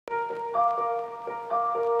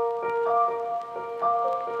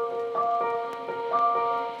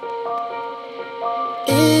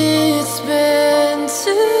It's been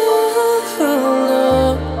too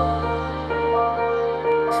long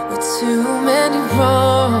with too many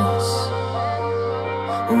wrongs.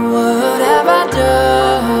 What have I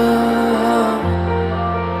done?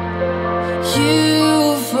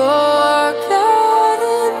 You've forgotten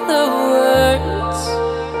the words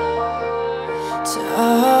to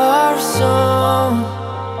our song.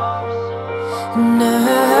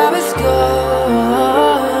 Now it's gone.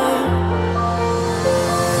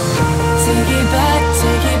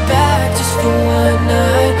 Take it back just for one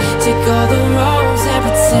night. Take all the wrongs and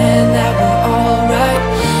pretend that we're alright.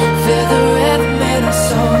 Feel the rhythm in our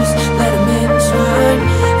souls, let them entwine.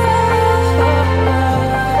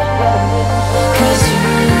 Cause you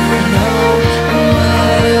know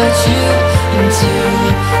what you do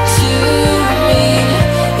to me.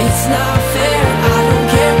 It's not fair, I don't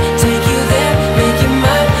care. Take you there, make you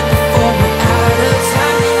mine before we're out of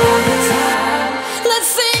time, out of time. Let's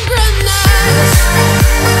synchronize.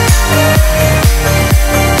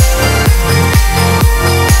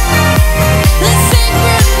 Let's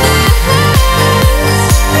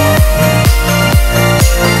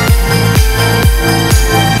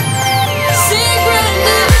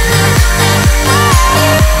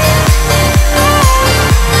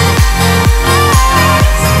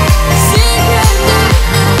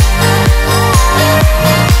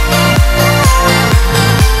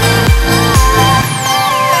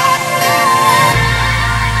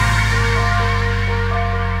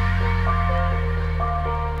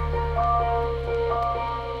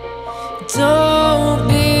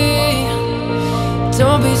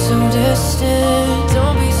Don't be so distant,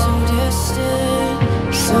 don't be so distant,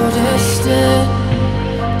 so distant,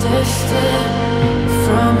 distant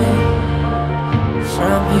from me,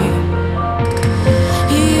 from me.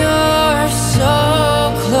 You're so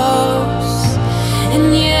close, and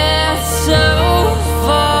yet so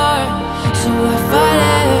far. So I fight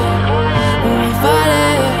it,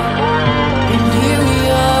 and here we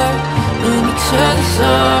are in each other's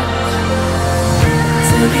arms.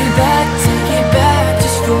 Take it back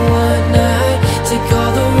just for one night. Take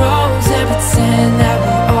all the wrongs and pretend that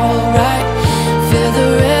we're alright. Feel the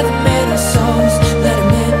rhythm in our souls, let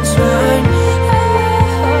them entwine.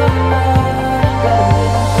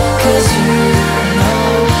 Cause you know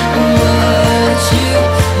what you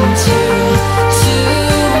do to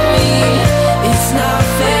me. It's not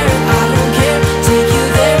fair, I don't care. Take you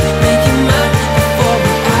there, make you mine before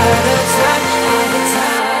we're out of time, out of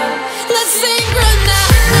time. Let's synchronize.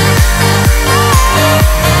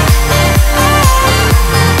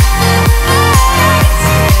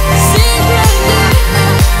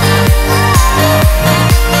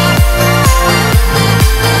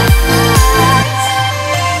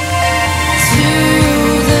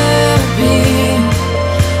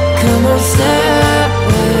 Step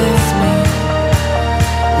with me,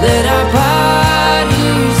 let our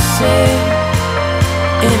bodies sing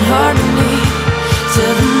in harmony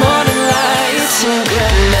till the morning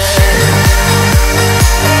light.